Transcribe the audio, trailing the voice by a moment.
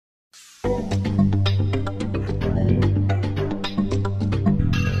Good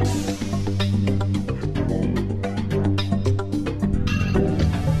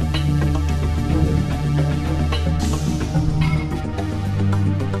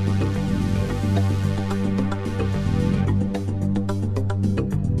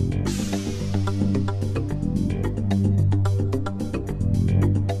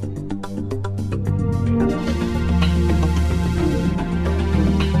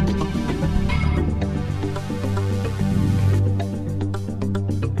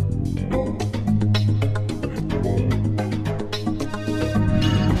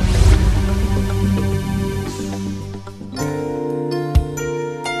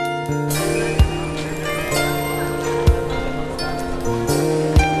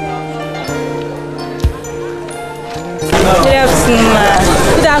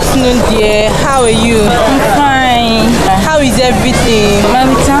afternoon, dear. How are you? I'm fine. How is everything?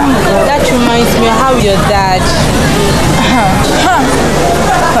 Mommy, thank God. That reminds me, how is your dad?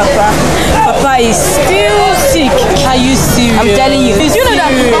 Papa is still sick. Are you serious? I'm telling you. You know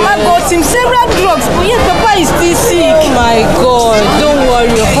that Mama got him several drugs, but yet Papa is still sick. Oh my God. Don't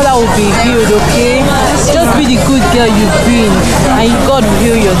worry, your father will be healed, okay? Just be the good girl you've been, and God will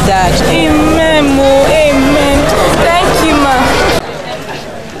heal your dad. Amen, Mo. Amen. Thank you, Ma.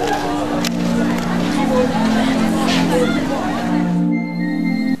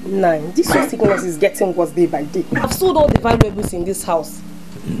 Nine. This your sickness is getting worse day by day. I've sold all the valuables in this house.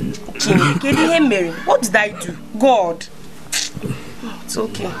 Nekede, hey Mary, what did I do? God. It's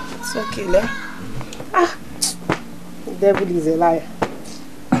okay. It's okay, le. The devil is a liar.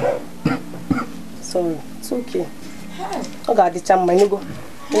 Sorry. It's okay. Oh God, the charm, my nigga.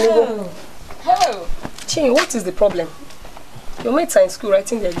 Hello. Chin, what is the problem? Your mates are in school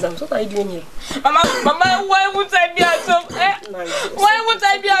writing the exams. What are you doing here? Mama, why won't I be at home? Why won't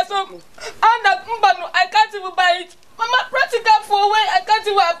I be at home? I can't even buy it. Mama, practical for where I can't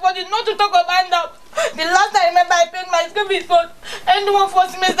even afford it. Not to talk about handout. The last I remember I paid my school fees for N1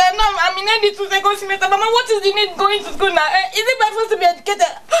 first semester. Now I'm in N2 second semester. Mama, what is the need going to school now? Is it better to be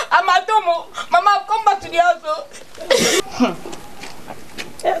educated? I'm at home. Mama, I've come back to the house.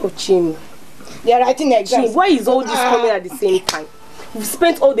 Oh, Chin. They are writing the exams. Chin, why is all this coming at the same time? We've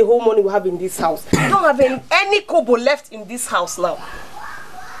spent all the whole money we have in this house. We don't have any kobo left in this house now.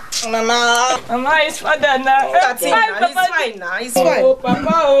 Mama, it's father now. Look at him now. He's fine now. He's fine. Oh,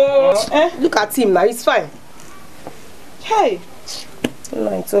 Papa, oh. Look at him now. He's fine. Hey.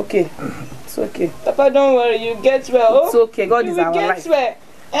 No, it's okay. It's okay. Papa, don't worry. You get well. It's okay. God is our life. Well.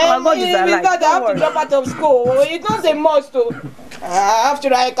 Our God is our life. I have to drop out of school. It's not a must.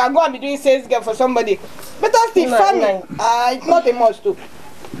 After I can go and be doing sales girl for somebody. Better still family. It's not a must.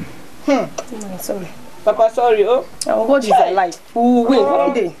 No, sorry. Papa, sorry. Our God is our life. Who will win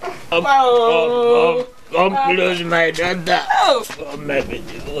one day? Come close, my daughter. Come, my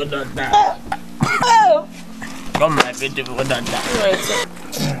beautiful daughter. Come, my beautiful daughter.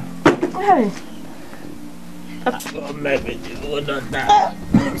 Come, my beautiful daughter.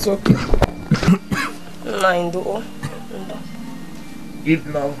 It's okay. No. If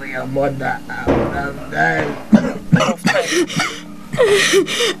not for your mother, I would have died.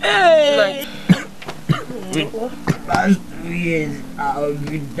 With the past 2 years, I'll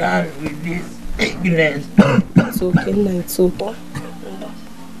be done with this sickness. It's okay, no, it's okay.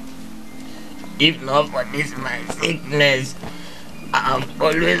 If not for this, my sickness, I've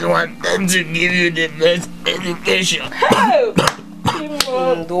always wanted to give you the best education.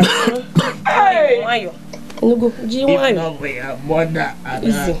 If not for your mother and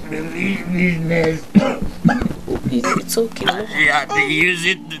her business, it's okay. she had to use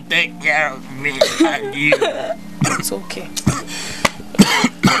it to take care of me and you. It's okay.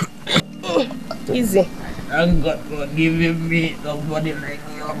 Easy. Thank God for giving me somebody like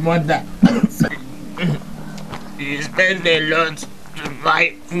your mother. You spend a lot to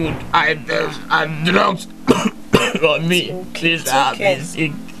buy food, items, and drugs for me. Since I've been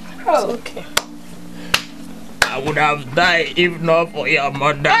sick. It's okay. I would have died if not for your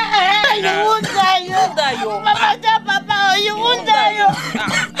mother. You won't die, you won't die, Mama, tell Papa, you won't die,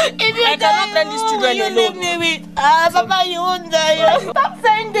 If you cannot let these children alone. Leave me with. Papa, you won't die, Stop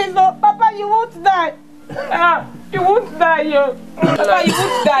saying this, Papa, you won't die. You won't die, Papa, you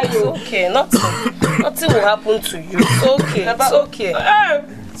won't die, It's okay. Nothing will happen to you. It's okay. It's okay.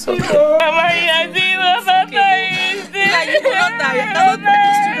 It's okay. Mama, you see what Papa is doing. You will not die. You cannot let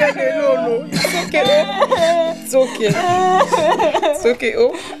these children alone. It's okay. It's okay. It's okay.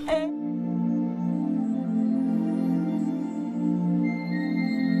 Oh.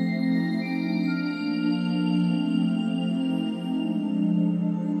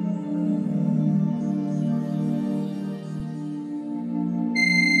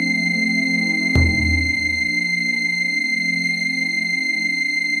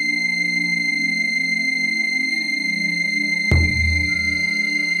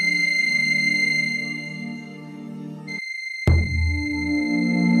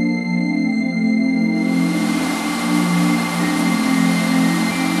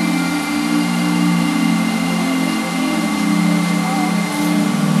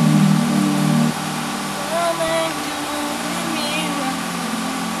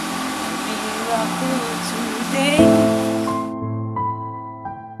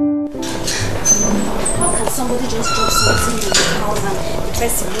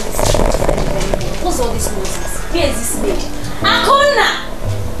 What's all this nonsense? Where is this maid? Akona!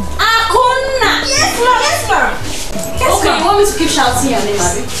 Akona! Yes, ma'am. Yes, ma'am. Yes, okay, you want me to keep shouting your name,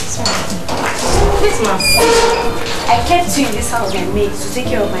 Abby? Yes, ma'am. I kept you in this house, my maid, to take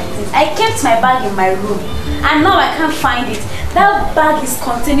care of my things. I kept my bag in my room, and now I can't find it. That bag is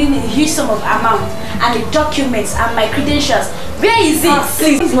containing a huge sum of amount, and the documents and my credentials. Where is it?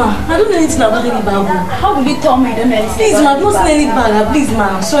 Please, ma'am. I don't know anything about any bag. How will you tell me you don't know anything? Please, ma'am. Don't say any bag. Please,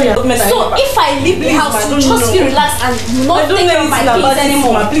 ma'am. Sorry. So if I leave the house, you just feel relaxed and not take care of my things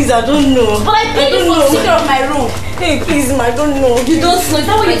anymore. Please, I don't know. But I paid you for to take care of my room. Hey, please, ma, I don't know. You don't know. Is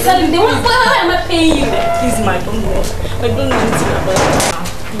that what you're telling me? Why am I paying you? Please, ma, I don't know. I don't know anything about it.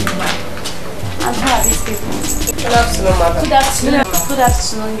 And how are these people? Good afternoon, madam. Good afternoon. Good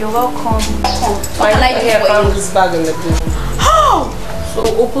afternoon. You're welcome. Come. My Like hair found this bag in the bin. How? So we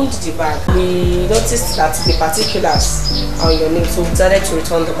opened the bag. We noticed that the particulars are on your name, so we decided to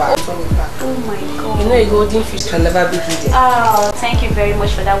return the bag. Oh my God. You know a golden fish can never be hidden. Oh, thank you very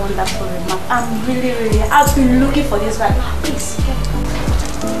much for that wonderful remark. I'm really, I've been looking for this bag. Please.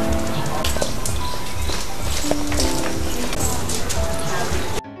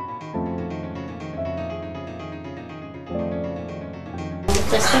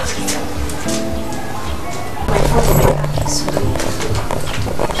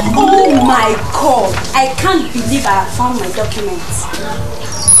 Oh my God! I can't believe I have found my documents.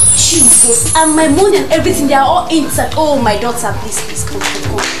 Jesus! And my money and everything, they are all intact. Oh, my daughter, please, come.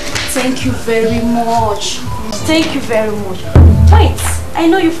 Thank you very much. Thank you very much. Wait, I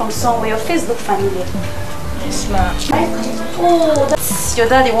know you from somewhere. Your face looks familiar. Yes, ma'am. Oh, that's your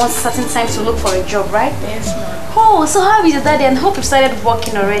daddy wants a certain time to look for a job, right? Yes, ma'am. Oh, so how is your daddy? And hope you started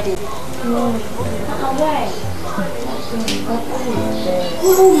working already. No. Why?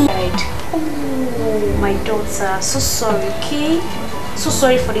 Oh my daughter, so sorry, okay? So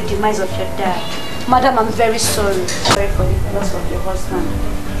sorry for the demise of your dad. Madam, I'm very sorry. Sorry for the loss of your husband.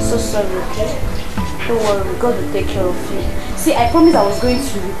 So sorry, okay? Don't worry, God will take care of you. See, I promised I was going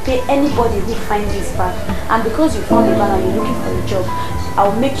to repay anybody who finds this bag. And because you found the bag and you're looking for a job,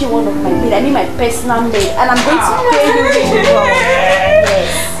 I'll make you one of my maid. I mean my personal maid. And I'm going to pay you really well.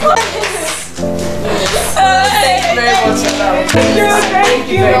 Yes. Thank you very much, madam. Thank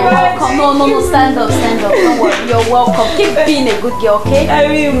you. You're welcome. No, stand up. Don't worry. You're welcome. Keep being a good girl, okay? I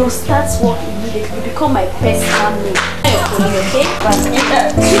will. You'll start work immediately. You become my personal maid. Okay? But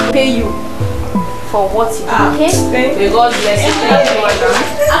to pay you for what you do, okay? May God bless you. Thank you, madam.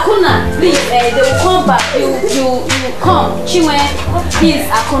 Akuna, please, they will come back. You come. Chinwe, please,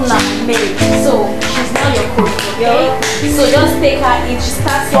 Akuna, maid. So she's not your coach, okay? So just take her in. She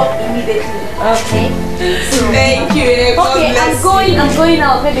starts work immediately. Okay. So, thank you. God okay, bless I'm going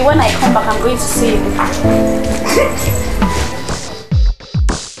out. Maybe when I come back, I'm going to see you.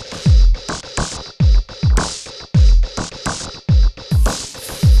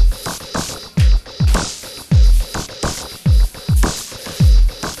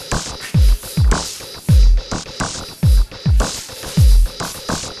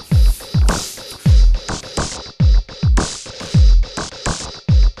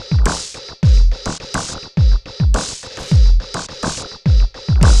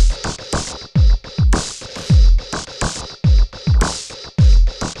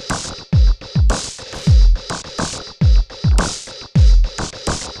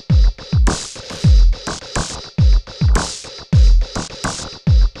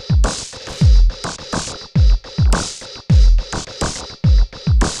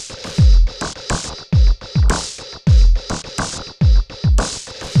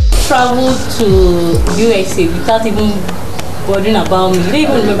 Traveled to USA without even bothering about me. You don't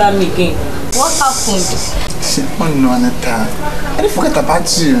even remember me again. What happened? Oh no, Anita. I didn't forget about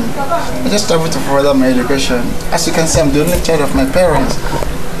you. I just traveled to further my education. As you can see, I'm the only child of my parents.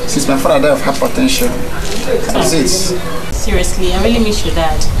 Since my father died of hypertension. That's it. Seriously, I really miss your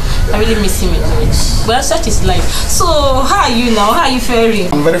dad. I really miss him a lot. Well, such is life. So, how are you now? How are you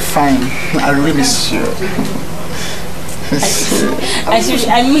faring? I'm very fine. I really miss you.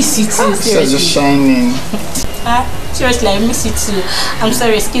 I miss you too, seriously. You're shining. Seriously, I miss you too. I'm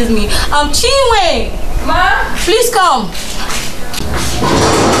sorry, excuse me. Chinwe! Ma? Please come.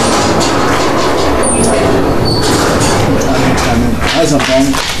 How's it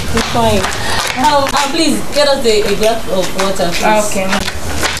going? It's fine. Please, get us a glass of water, please. Okay.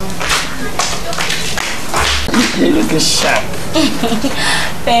 You're looking sharp.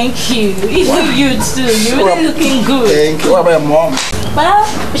 Thank you. Even you too. You're really looking good. Thank you. What about your mom? Well,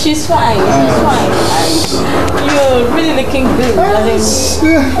 she's fine. She's fine. You're really looking good.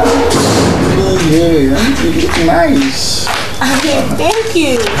 Yeah, you look nice. Thank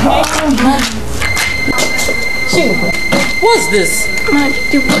you. What's this?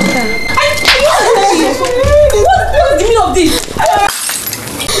 The water. What's the meaning of this?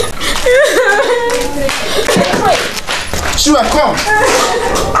 Sure, come.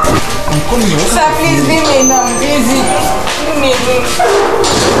 I'm calling you. Sir, please leave me now. I'm busy. Leave me alone.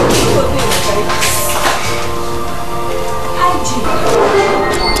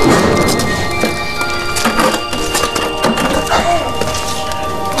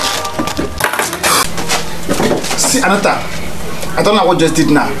 See, Anata, I don't know what you just did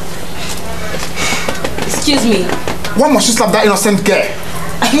now. Excuse me. Why must you slap that innocent girl?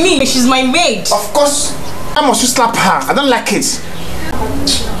 I mean, she's my maid. Of course. Why must you slap her? I don't like it.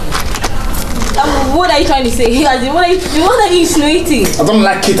 What are you trying to say? What are you insinuating? I don't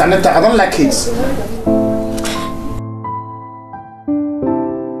like it, Anita. I don't like it.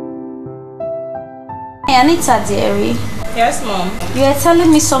 Hey, Anita, dearie. Yes, Mom. You were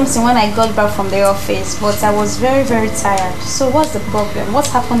telling me something when I got back from the office, but I was very, very tired. So what's the problem? What's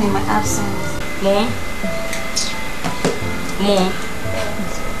happened in my absence?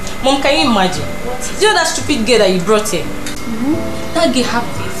 Mom, can you imagine? You know that stupid girl that you brought here? That girl had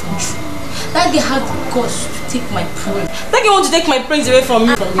the fortune. That girl had the guts to take my prince. That girl want to take my prince away from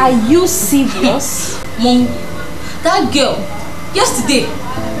me. Are you serious? Mom, that girl, yesterday,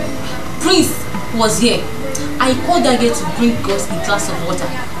 Prince was here. I called that girl to bring us a glass of water.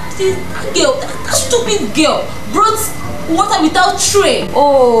 That girl, that stupid girl, brought water without tray.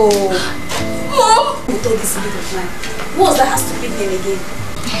 Oh. Mom! Who told this bit of mine? What's that stupid name again?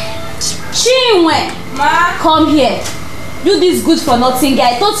 Chinwe! Ma! Come here. You this good for nothing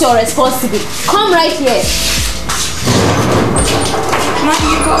guy. I thought you're responsible. Come right here. Ma,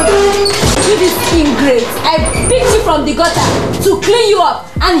 you got You this ingrate. I picked you from the gutter to clean you up.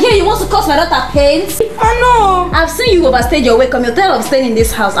 And here you want to cause my daughter pains? I know. I've seen you overstayed your welcome. You're tired of staying in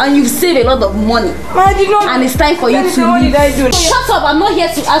this house and you've saved a lot of money. Ma, I did not. And it's time for you to leave. What did I do? Shut up! I'm not here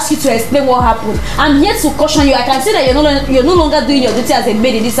to ask you to explain what happened. I'm here to caution you. I can see that you're no longer doing your duty as a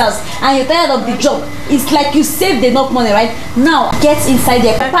maid in this house and you're tired of the job. It's like you saved enough money, right? Now get inside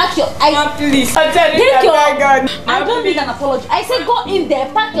there. Pack your. Ma, please. I'm telling you Take your. that, God. I don't need an apology. I said go in there,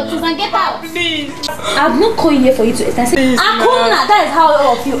 pack your things and get out. Please. I'm not calling here for you to explain. Please, Akuna, that is how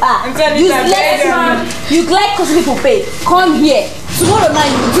all of you are. I'm telling you that, You like causing people pain. Come here. Tomorrow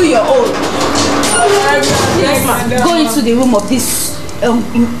night you do your own. Yes, ma. Go into the room of this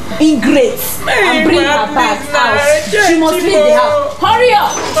ingrate and bring her back out. She must leave the house. Hurry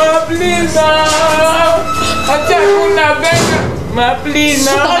up! Ma, please, ma. Ma, please,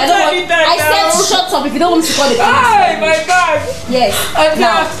 Shut up, ma. I said shut up if you don't want me to call the police. Hey, my God. Yes.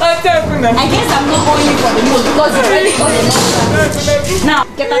 Now, I guess I'm not calling you for the news because you already got the number. Now,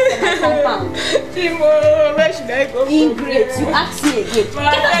 get out of my compound. Timo, where should I go? Ingrate, you ask me again. Get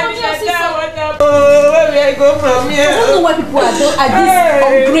out from here, sister. Where will I go from here? I don't know why people are this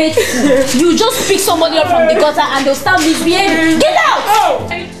ungrateful. You just pick somebody up from the gutter and they'll start misbehaving. Get out! Oh!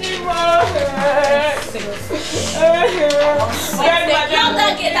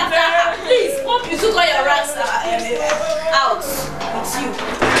 Get after her. Please, hope you took all your racks out with you.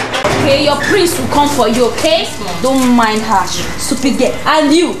 Okay, your prince will come for you, okay? Don't mind her, stupid girl.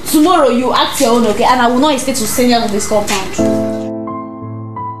 And you, tomorrow you act your own, okay? And I will not hesitate to send you out of this compound.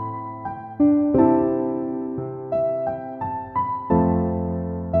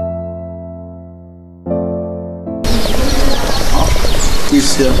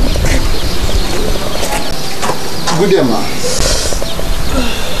 Please, yeah. Good day, ma.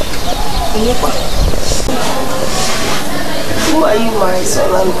 Who are you, my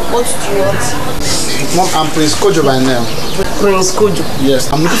son, and what do you want? Mom, I'm Prince Kojo by name. Prince Kojo. Yes,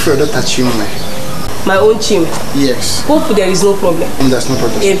 I'm looking for your daughter Chime. My own Chime. Yes. Hope there is no problem. There's no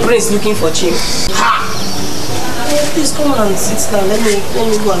problem. A prince looking for Chime. Ha! Please come on and sit down. Let me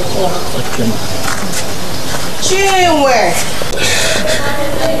go and call. Okay. Chime!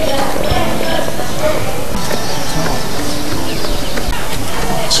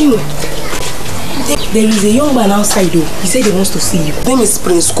 Chime. There is a young man outside though. He said he wants to see you. His name is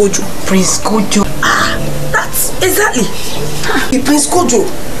Prince Kojo. Prince Kojo. Ah, that's exactly. Prince Kojo.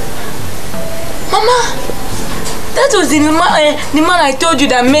 Mama, that was the man I told you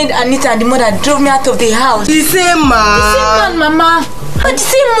that made Anita and the mother drove me out of the house. The same man. The same man, Mama. But the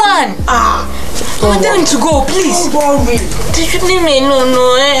same one. Ah. Mama, tell him to go, please. Don't worry. They should leave me alone,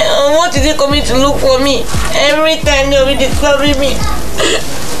 no. What is he coming to look for me? Every time they'll be disturbing me.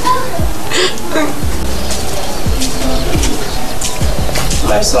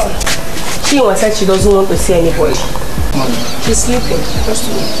 My son, She said she doesn't want to see anybody. She's sleeping. Just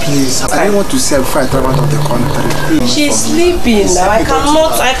wait. Please, I don't want to see her before I travel out of the country. Please. She's sleeping now. I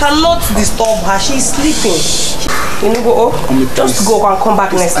cannot disturb her. She's sleeping. You know, go. Just go and come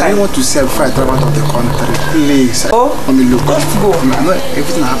back next time. I don't want to see her before I travel out of the country. Please. Oh, look. Just go. I know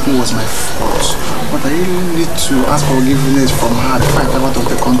everything that happened was my fault. But I really need to ask for forgiveness from her before I travel out of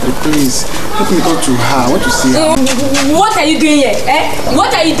the country. Please, let me go to her. I want to see her. What are you doing here?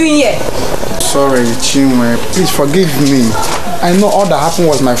 What are you doing here? Sorry, Chinwe. Please forgive me. I know all that happened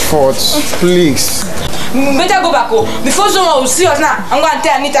was my fault. Please. Better go back home. Before someone will see us now, I'm going to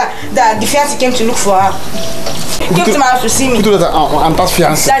tell Anita that the fiancé came to look for her. Came to my house to see me. I'm that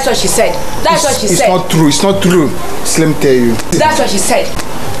fiancé. That's what she said. That's what she said. It's not true. It's not true. Let me tell you. That's what she said.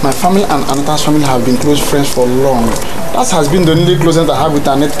 My family and Anita's family have been close friends for long. That has been the only closeness I have with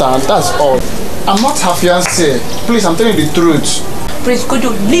Anita. That's all. I'm not her fiancé. Please, I'm telling you the truth. Prince, could you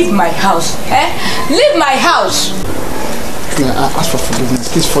leave my house? Leave my house! I ask for forgiveness.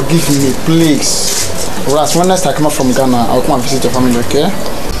 Please forgive me, please. Whereas when next I come up from Ghana, I'll come and visit your family, okay?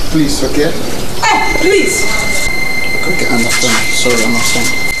 Please, okay? Please! Okay, I understand. Sorry, I understand.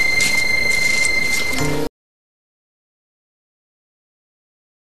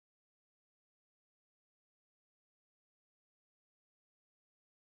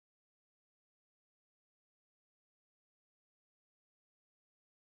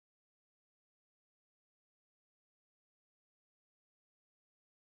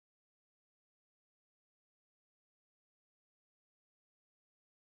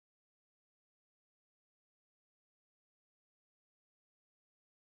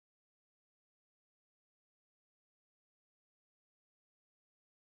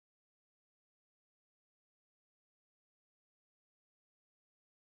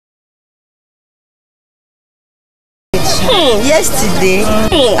 Yesterday,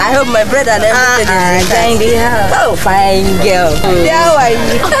 I hope my brother and everything is in the house. Oh, fine girl. How are you?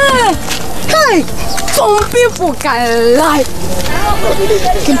 Hey, some people can lie.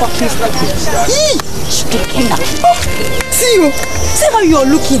 See how you're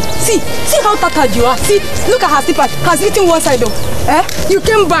looking. See how tattered you are. See, look at her slippers. Has eaten one side though. You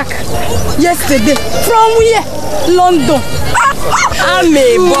came back yesterday from where? London. I'm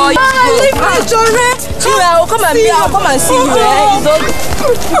a boy. Leave my children. I'll come and see you.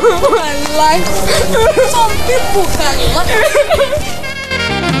 Lie. Some people can lie.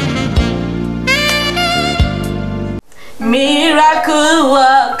 Miracle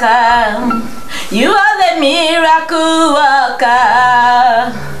worker, you are the miracle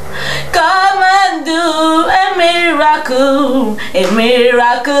worker. Come and do a miracle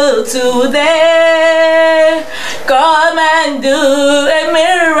today. Come and do a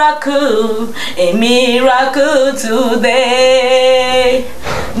miracle today.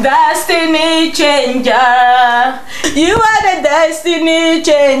 Destiny changer, you are the destiny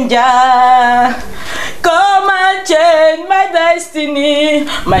changer. Come and change my destiny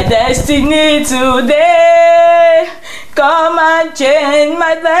today. Come and change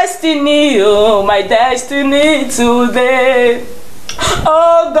my destiny, oh, my destiny today.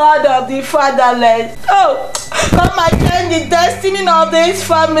 Oh God of the fatherless, oh, come and change the destiny of this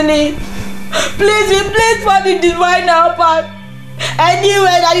family. Please, we plead for the divine helper.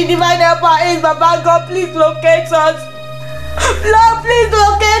 Anywhere that the divine helper is, Baba God, please locate us. Lord, please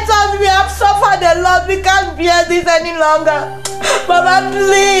locate us. We have suffered a lot. We can't bear this any longer. Baba,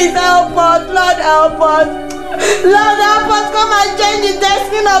 please help us. Lord, help us. Lord, help us. Come and change the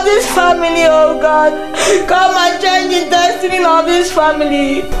destiny of this family, oh God. Come and change the destiny of this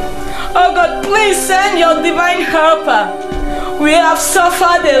family. Oh God, please send your divine helper. We have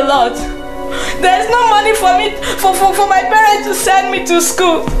suffered a lot. There's no money for me, for my parents to send me to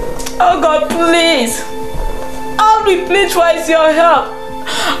school. Oh God, please. All we plead for is your help.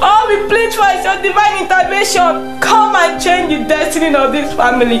 All we plead for is your divine intervention. Come and change the destiny of this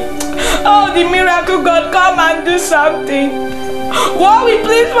family. Oh, the miracle God, come and do something. What we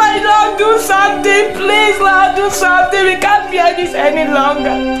plead for is, Lord, do something. Please, Lord, do something. We can't bear this any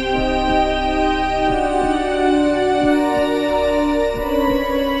longer.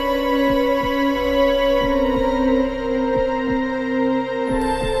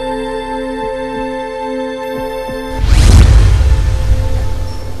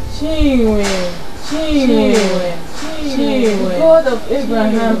 God of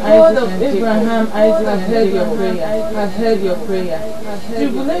Abraham, Isaac, has heard your prayer.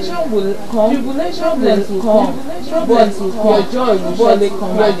 Tribulation will come, problems will come, but your joy will surely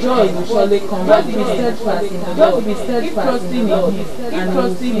come. Just be steadfast in the Lord. Keep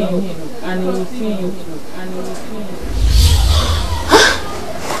trusting in Him, and He will see you through.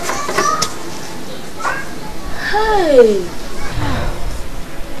 Hey!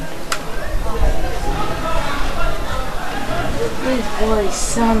 This boy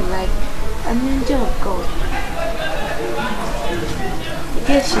sounds like an angel of God. I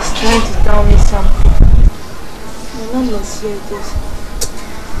guess she's trying to tell me something. My mom must hear this.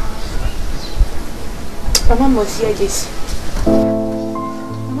 Mama must hear this.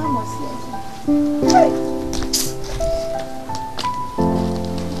 Mama must hear this.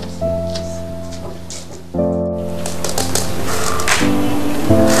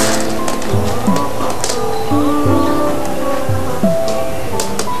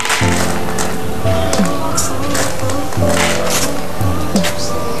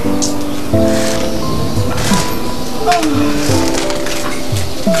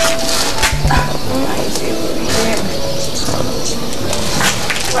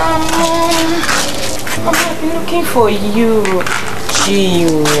 Looking for you.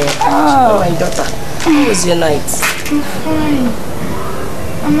 Oh, my daughter. How was your night? I'm fine.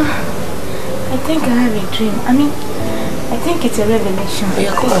 Mama, I think I have a dream. I think it's a revelation. Oh,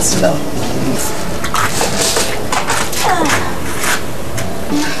 yeah, come and sit down.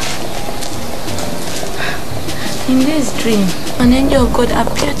 In this dream, an angel of God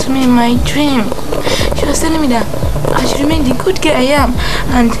appeared to me in my dream. She was telling me that I should remain the good girl I am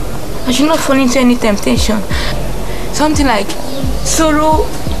and I should not fall into any temptation. Something like sorrow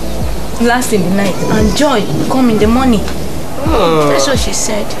lasts in the night and joy come in the morning. That's what she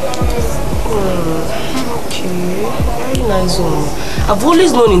said. Okay, very nice woman. I've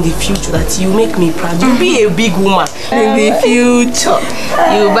always known in the future that you make me proud. You'll be a big woman in the future.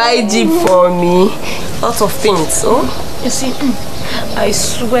 You buy Jeep for me. Lots of things. Oh, you see, I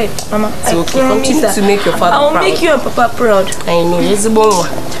swear, Mama, it's okay. Continue to make your father proud. I'll make you and Papa proud. I know. It's a bon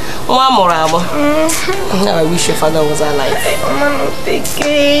I wish your father was alive. Mama, no take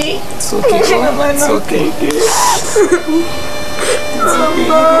it. It's okay. It's okay. It's okay.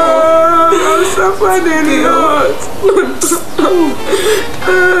 I'm suffering a lot.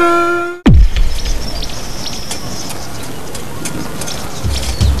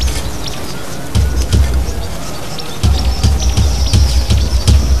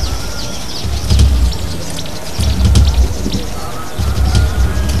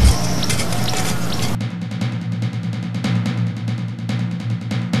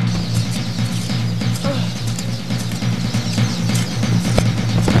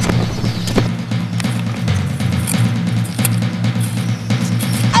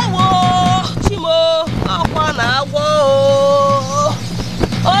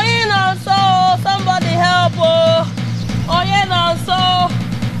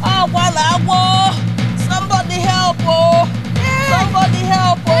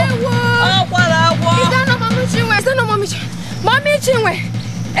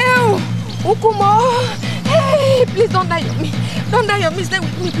 Hey, please don't die on me. Don't die on me. Stay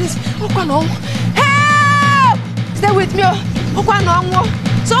with me, please. Help! Stay with me.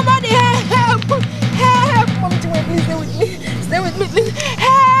 Somebody help! Help! Mommy, please stay with me. Stay with me, please.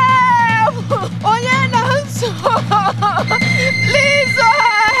 Help! Oh yeah, no. Please,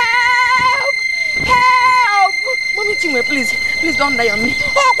 help! Help! Mommy, please don't die on me.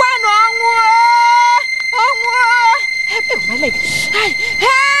 Help! My leg. Help!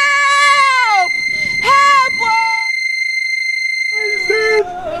 Help!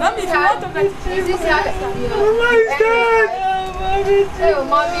 Mommy, if you want to get is this how Mama is dead!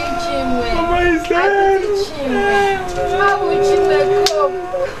 Mommy, Chimwe. Mama is dead! How will Chimwe come?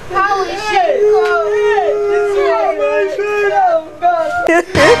 How will she come? Mama is dead! Oh, God!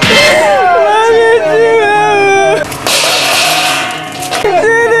 Mommy, Chimwe!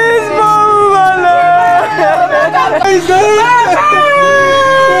 Mama is dead!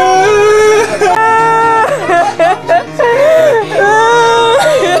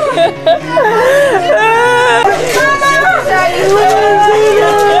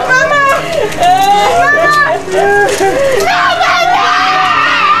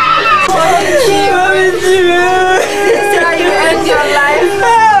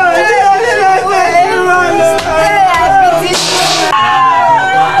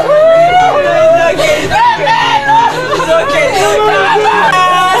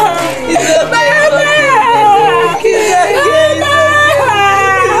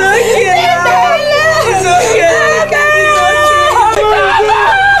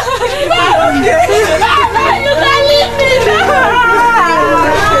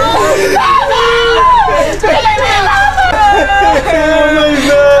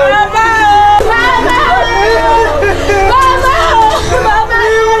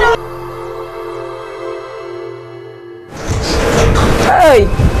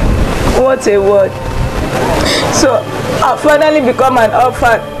 What a word. So I finally become an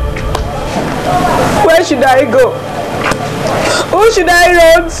orphan. Where should I go? Who should I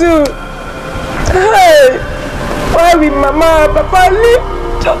run to? Hey, why will Mama and Papa leave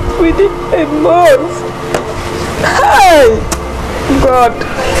just within a month? Hey, God,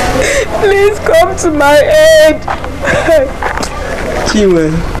 please come to my aid.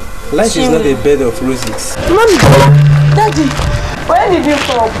 Chima, life is not a bed of roses. Mommy, Daddy, where did you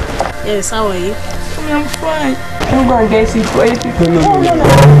come? Yes, how are you? I'm fine. I'm going to get sick for you people.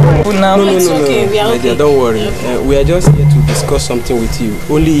 No. It's okay, we are okay. Lydia, don't worry. We are just here to discuss something with you,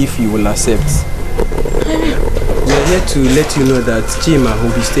 only if you will accept. We are here to let you know that Chima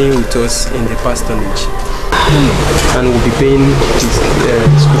will be staying with us in the parsonage and will be paying his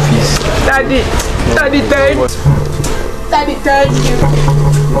school fees. Daddy, thank you. Daddy, thank you.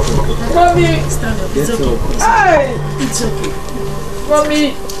 Mommy, Stand up, it's okay. Hey, It's okay.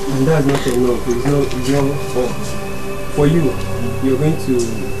 Mommy. And that's not enough. It's not for you. You're going to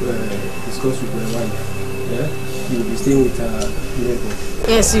discuss with my wife. Yeah? You will be staying with her neighbor.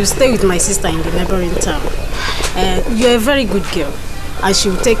 Yes, you stay with my sister in the neighboring town. You're a very good girl, and she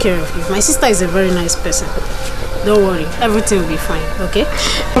will take care of you. My sister is a very nice person. Don't worry, everything will be fine, okay?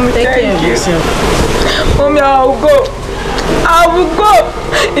 Take care of yourself. Mommy, I will go.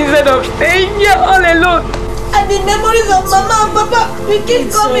 Instead of staying here all alone. And the memories of Mama and Papa, we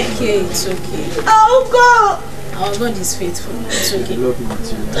keep coming. It's okay. I'll go. Our God is faithful. It's okay. I love you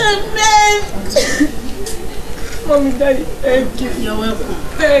too. Amen. Mommy, Daddy, thank you. You're welcome.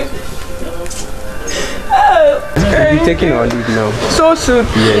 Thank you. We'll be taking our leave now. So soon?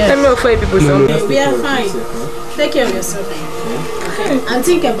 Yes. Let me offer people something. We are fine. Take care of yourself. Okay? And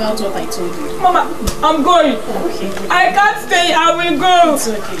think about what I told you. Mama, I'm going. Okay. I can't stay. I will go. It's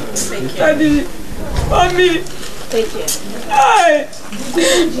okay. Take care. Daddy, Mommy. Take care. Hey.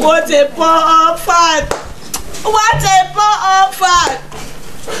 What a poor orphan. What a poor orphan.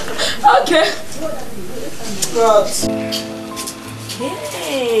 Okay. God.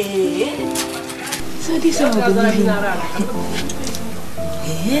 Hey. So this is what we're doing.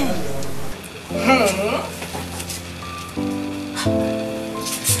 Yeah.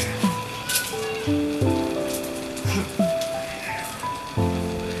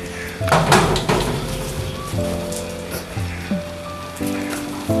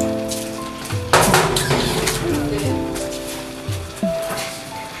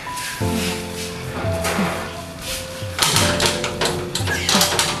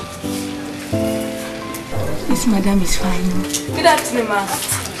 This madam is fine. Good afternoon, ma.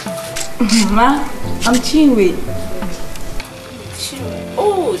 Ma, I'm Chinwe.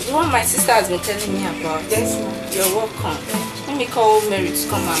 Oh, the one my sister has been telling me about. Yes, ma'am. You're welcome. Let me call Mary to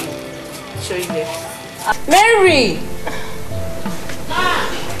come and show you there. Mary!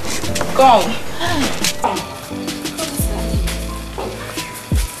 Come.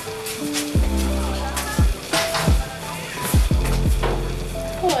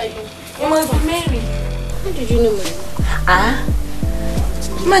 Who are you? You must be Mary. How did you know Mary?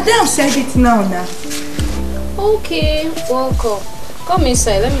 Madam said it now. Okay, welcome. Come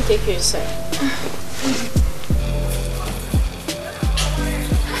inside. Let me take you inside.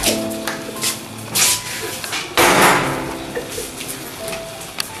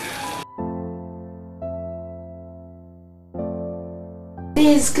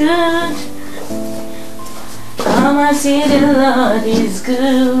 Is good. Come and see the Lord is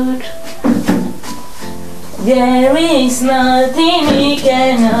good. There is nothing He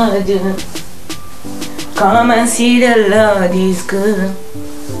cannot do. Come and see the Lord is good.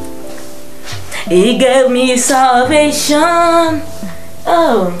 He gave me salvation.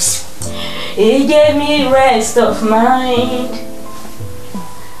 Oh, He gave me rest of mind.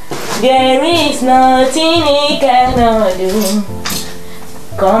 There is nothing He cannot do.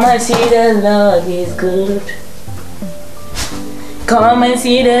 Come and see the Lord is good. Come and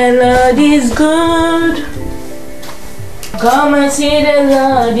see the Lord is good. Come and see the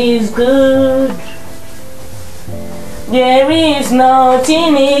Lord is good. There is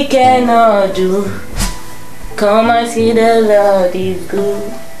nothing He cannot do. Come and see the Lord is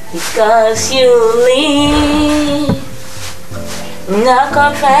good. Because you live, not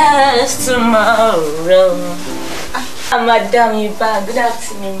confess tomorrow. Madam, you back. Good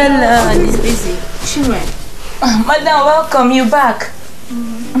afternoon. Hello, it's busy. Sure. Madam, welcome you back.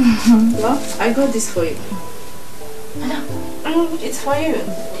 Well, I got this for you. Madam, it's for you.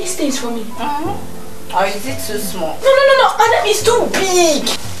 this thing is for me. Or is it too small? No. Madam, it's too big.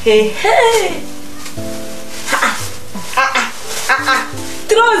 Hey.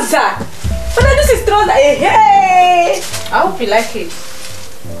 Trouser. Madam, this is trouser. Hey. I hope you like it.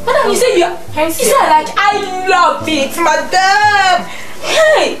 Madam, you say you like, I love it, madam.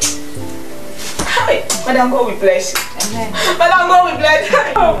 Hey. Hey. Madam, God will bless you. Madam, God will bless you.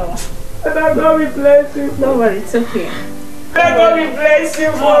 Madam, God will bless you. Don't worry, it's okay. Madam, God will bless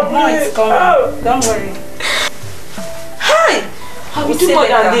you for me. It's coming. Oh. Don't worry. Hi. I will do more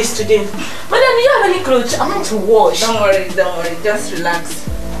than this today. Madam, do you have any clothes? I want to wash. Don't worry, just relax.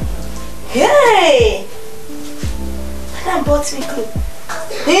 Hey! Madam bought me clothes,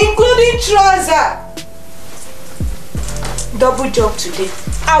 including trouser. Double job today.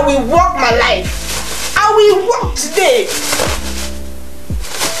 I will walk my life. I will walk today.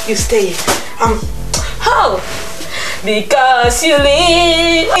 You stay here. How? Because you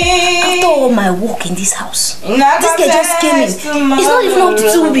leave. After all my work in this house, this girl just came in. It's not even up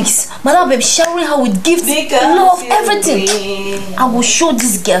to 2 weeks. Madam baby showering her with gifts, love, everything. I will show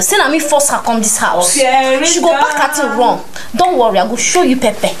this girl. Say me force her come this house. She go back at it wrong. Don't worry, I will show you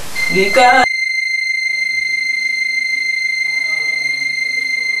Pepe. Because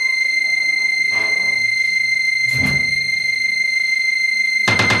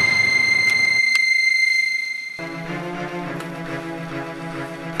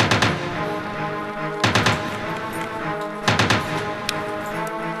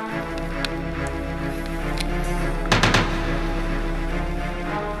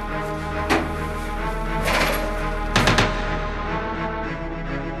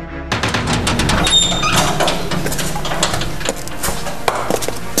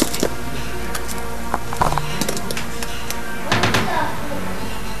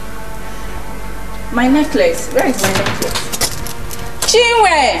my necklace. Where is my necklace?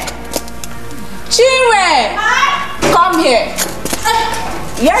 Chinwe! Chinwe! Come here.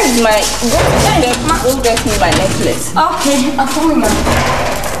 Where is my... Go get me my necklace. Okay, I'm coming now.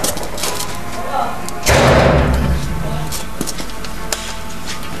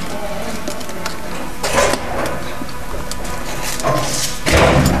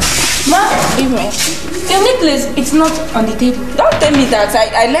 Ma, give me. Your necklace, it's not on the table. Don't tell me that.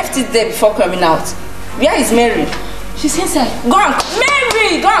 I left it there before coming out. Where is Mary? She's inside. Go and...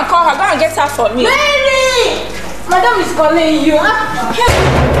 Mary! Go and call her. Go and get her for me. Mary! Madam is calling you.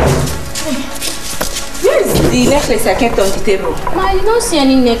 Where is the necklace I kept on the table? Ma, you don't see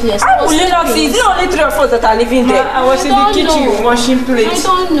any necklace. How will you not see? It's not only 3 of us that are living there. I was in the kitchen washing plates.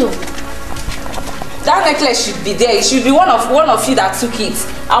 I don't know. That necklace should be there. It should be one of you that took it.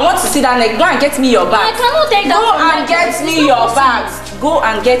 I want to see that necklace. Go and get me your bag. I cannot take that. Go and get me your bags. Go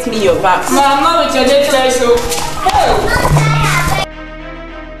and get me your bags. I'm not with your necklace, so.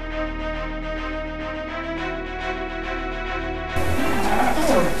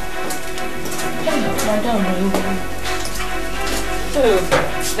 Oh,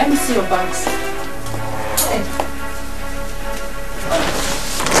 let me see your bags. Hey.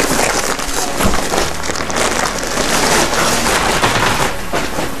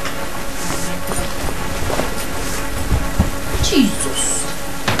 Jesus.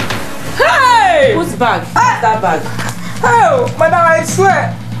 Hey! Whose bag? What's that bag? Oh, madam, I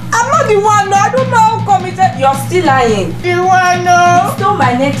swear. I'm not the one, no. I don't know how committed. You're still lying. The one, no. You stole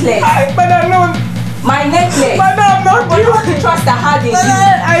my necklace. Madam, no. My necklace. Madam, not but not the trust I had in you.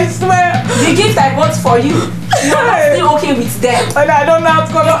 I swear. The gift I bought for you. You're not still okay with them. Madam, I don't know how to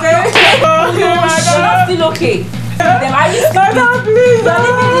come okay. You're not still okay with them. Are you stupid? Madam, please. You're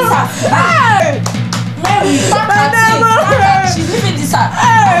leaving this house. Mary, she's leaving this house.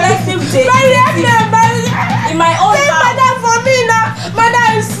 Let me take in my own house. Madam, for me now. Madam,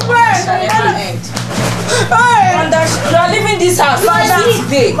 I swear. You're leaving this house.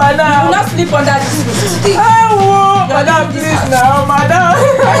 Today. Madam. You will not sleep under this roof today. Oh, madam, please now, madam.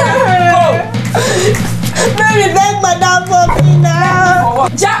 Go. Maybe beg madam for me now.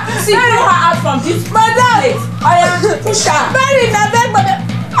 Jack, see, pull her out from this place. I am push her. Mary, now beg madam.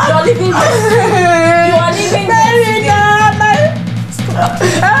 You're leaving this. You are leaving Mary, now, Mary.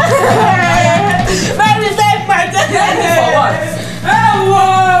 Mary, beg madam. For what?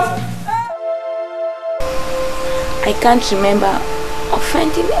 I can't remember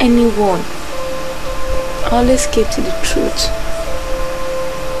offending anyone. I always keep to the truth.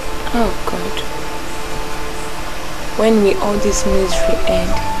 Oh God. When will all this misery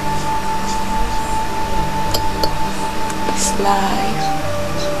end? This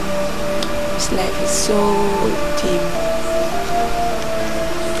life is so deep.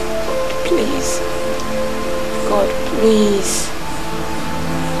 Please, God, please.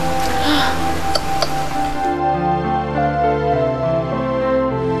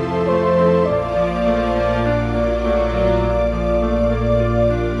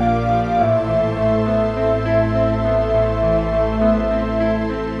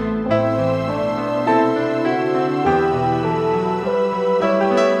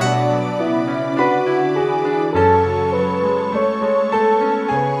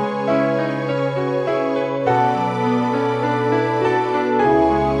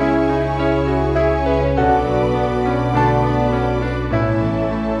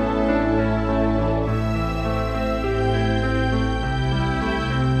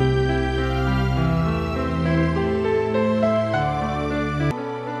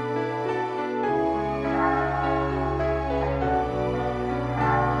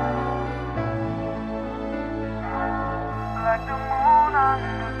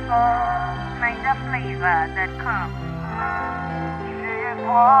 NigerFlavor.com. It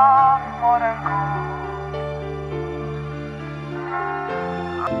was more than gold.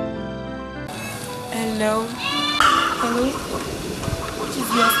 Hello. Hello. What is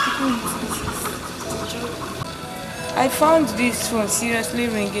your speaking with? I found this phone seriously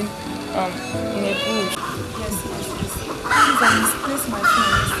ringing in a bush. Yes. Please, I misplaced my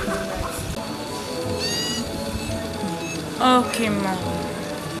phone yesterday night. Okay, ma'am.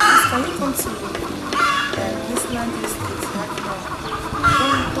 Please, can you come to this land estate right now?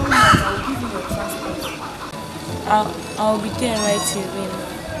 Don't mind, I'll give you your transport. I'll be there right away, ma'am.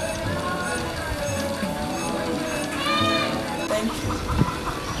 Thank you.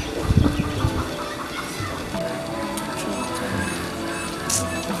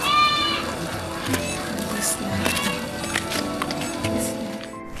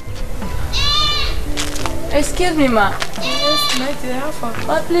 Excuse me, ma. Yes, my dear, how far?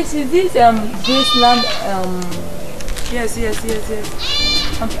 What place is this? Graceland. Yes.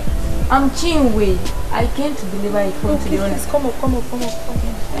 I'm Chinwe. I can't deliver it home to the owner. Please, come up. Thank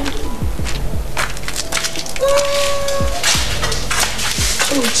you.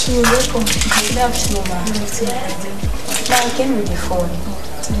 Oh, Chinwe, welcome. Good afternoon, ma. Ma, I came with the phone.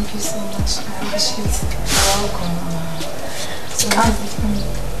 Thank you so much. I appreciate it. You're welcome, ma. So,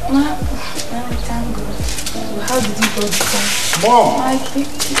 Ma, thank God. how did you go the phone? Mom! I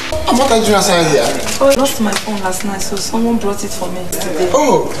picked it. What are you doing outside here? Oh, I lost my phone last night, so someone brought it for me today.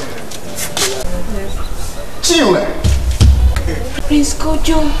 Oh! Yes. Chinwe! Prince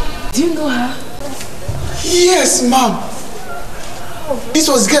Kojo. Do you know her? Yes, ma'am! This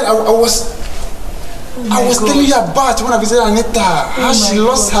was girl I was telling you about when I visited Anita. How she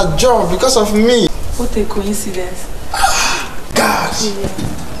lost her job because of me. What a coincidence. God! Yeah.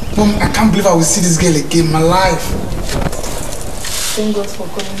 Mom, I can't believe I will see this girl again in my life. Thank God for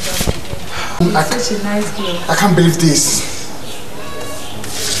coming back again. You're such a nice girl. I can't believe this.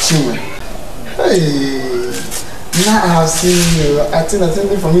 Chinwe. Hey! Now I have seen you. I think it's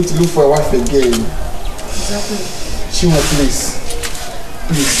time for me to look for a wife again. Exactly. Chinwe, please.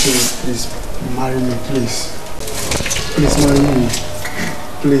 Please, Chinwe, please. Marry me, please. Please marry me.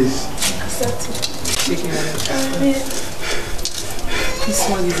 Please. Accept it. This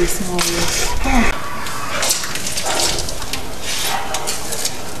one is a small one.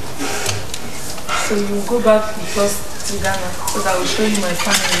 So you will go back first to Ghana so that I will show you my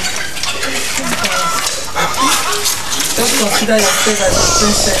family. Just consider yourself as a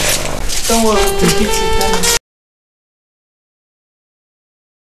princess. Don't worry, we'll take it to Ghana.